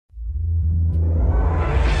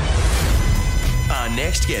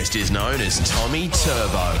next guest is known as Tommy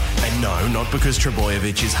Turbo. And no, not because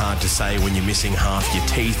Trbojevic is hard to say when you're missing half your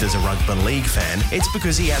teeth as a rugby league fan. It's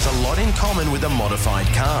because he has a lot in common with a modified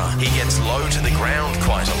car. He gets low to the ground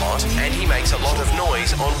quite a lot, and he makes a lot of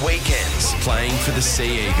noise on weekends, playing for the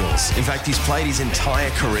Sea Eagles. In fact, he's played his entire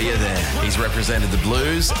career there. He's represented the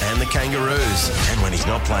Blues and the Kangaroos. And when he's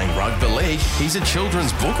not playing rugby league, he's a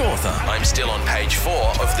children's book author. I'm still on page 4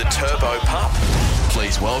 of the Turbo Pup.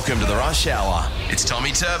 Please welcome to the Rush Hour. It's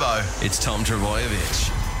Tommy Turbo. It's Tom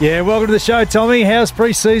Trbojevic. Yeah, welcome to the show, Tommy. How's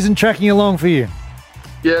pre-season tracking along for you?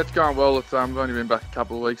 Yeah, it's going well. I've only been back a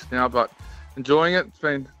couple of weeks now, but enjoying it. It's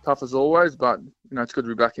been tough as always, but it's good to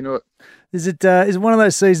be back into it. Is it one of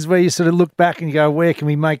those seasons where you sort of look back and you go, where can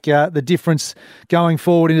we make the difference going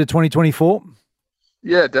forward into 2024?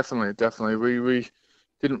 Yeah, definitely. We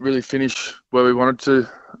didn't really finish where we wanted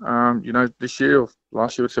to, this year or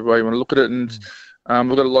last year, whichever way you want to look at it, and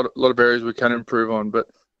we've got a lot of areas we can improve on. But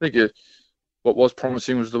I think what was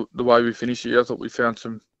promising was the way we finished the year. I thought we found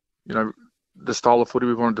some, the style of footy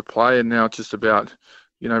we wanted to play, and now it's just about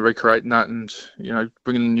recreating that and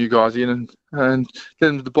bringing the new guys in and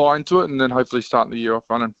getting them to buy into it, and then hopefully starting the year off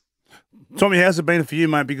running. Tommy, how's it been for you,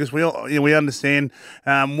 mate? Because we understand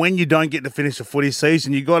when you don't get to finish the footy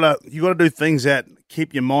season, you gotta do things that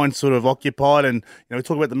keep your mind sort of occupied, and we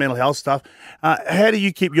talk about the mental health stuff. How do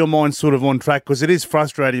you keep your mind sort of on track? Because it is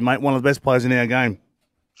frustrating, mate. One of the best players in our game.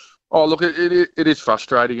 Oh, look, it is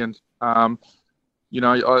frustrating, and I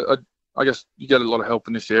guess you get a lot of help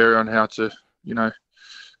in this area on how to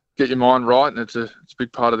get your mind right, and it's a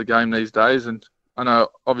big part of the game these days. And I know,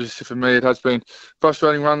 obviously, for me, it has been a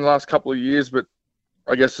frustrating run the last couple of years, but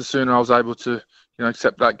I guess the sooner I was able to,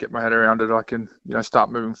 accept that, get my head around it, I can,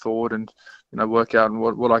 start moving forward and, work out and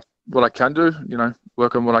what I can do,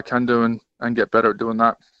 work on what I can do and get better at doing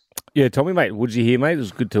that. Yeah, Tommy, mate, what did you hear, mate? It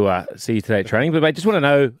was good to see you today at training. But, mate, just want to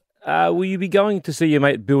know, will you be going to see your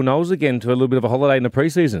mate Bill Knowles again to a little bit of a holiday in the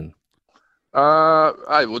pre-season?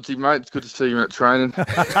 Hey, Woodsy, mate, it's good to see you at training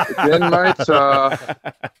again, mate.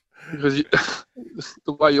 Because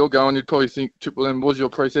the way you're going, you'd probably think Triple M was your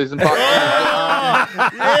pre-season partner.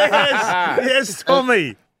 Yes,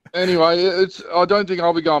 Tommy. Anyway, I don't think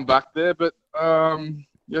I'll be going back there, but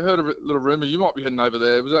you heard a little rumour you might be heading over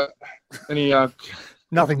there. Was that any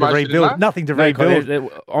nothing to rebuild? Nothing to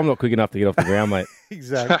rebuild. I'm not quick enough to get off the ground, mate.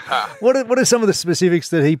 Exactly. What are some of the specifics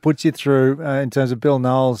that he puts you through in terms of Bill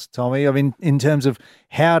Knowles, Tommy? I mean, in terms of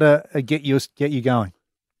how to get you going.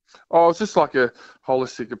 Oh, it's just like a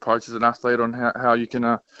holistic approach as an athlete on how you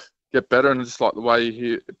can get better, and just like the way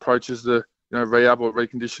he approaches the rehab or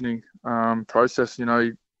reconditioning process.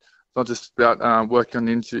 It's not just about working on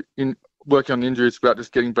the injury. It's about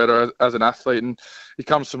just getting better as an athlete. And he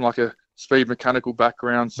comes from like a speed mechanical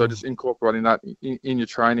background, so just incorporating that in your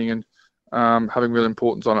training and having real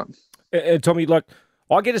importance on it. Tommy,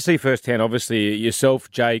 I get to see firsthand, obviously, yourself,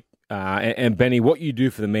 Jake, and Benny, what you do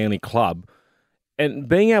for the Manly club. And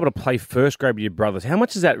being able to play first grade with your brothers, how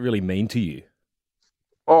much does that really mean to you?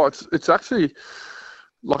 Oh, it's actually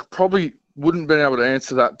probably wouldn't have been able to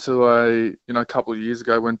answer that till a couple of years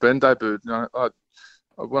ago when Ben debuted.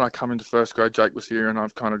 When I come into first grade, Jake was here, and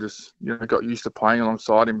I've kind of just got used to playing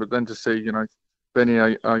alongside him. But then to see Benny,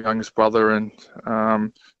 our youngest brother, and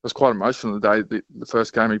it was quite emotional the day the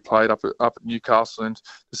first game he played up at Newcastle, and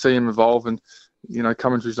to see him evolve and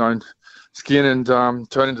come into his own skin and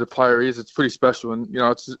turn into the player he is, it's pretty special. And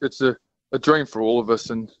it's a dream for all of us,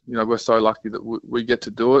 and we're so lucky that we get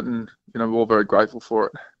to do it, and we're all very grateful for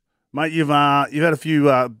it. Mate, you've had a few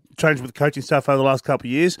changes with the coaching staff over the last couple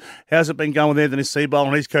of years. How's it been going with Anthony Seabold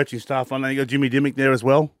and his coaching staff? I know you got Jimmy Dimmick there as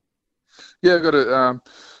well. Yeah, I've got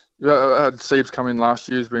I had Seabs come in last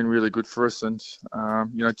year. He's been really good for us, and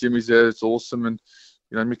Jimmy's there. It's awesome, and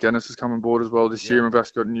Mick Ennis has come on board as well this year. And we've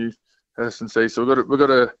actually got a new S&C, so we've got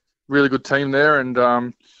a really good team there, and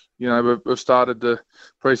we've started the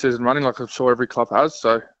pre-season running like I'm sure every club has.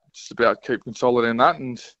 So it's just about keep consolidating that,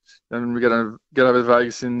 and then we get over to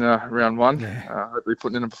Vegas in round one. Hopefully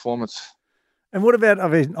putting in a performance. And what about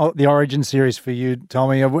the Origin series for you,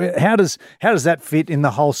 Tommy? How does that fit in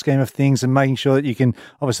the whole scheme of things, and making sure that you can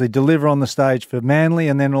obviously deliver on the stage for Manly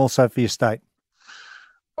and then also for your state?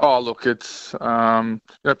 Oh, look, it's playing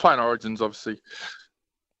Origins obviously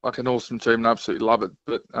like an awesome team, and I absolutely love it.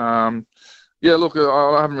 But look,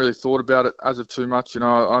 I haven't really thought about it as of too much.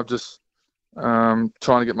 I'm just trying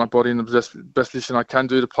to get my body in the best position I can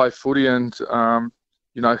do to play footy, and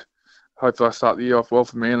hopefully I start the year off well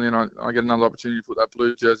for Manly, and I get another opportunity to put that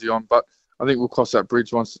blue jersey on. But I think we'll cross that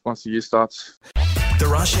bridge once the year starts. The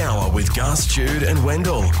Rush Hour with Gus, Jude and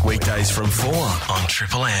Wendell. Weekdays from 4 on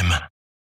Triple M.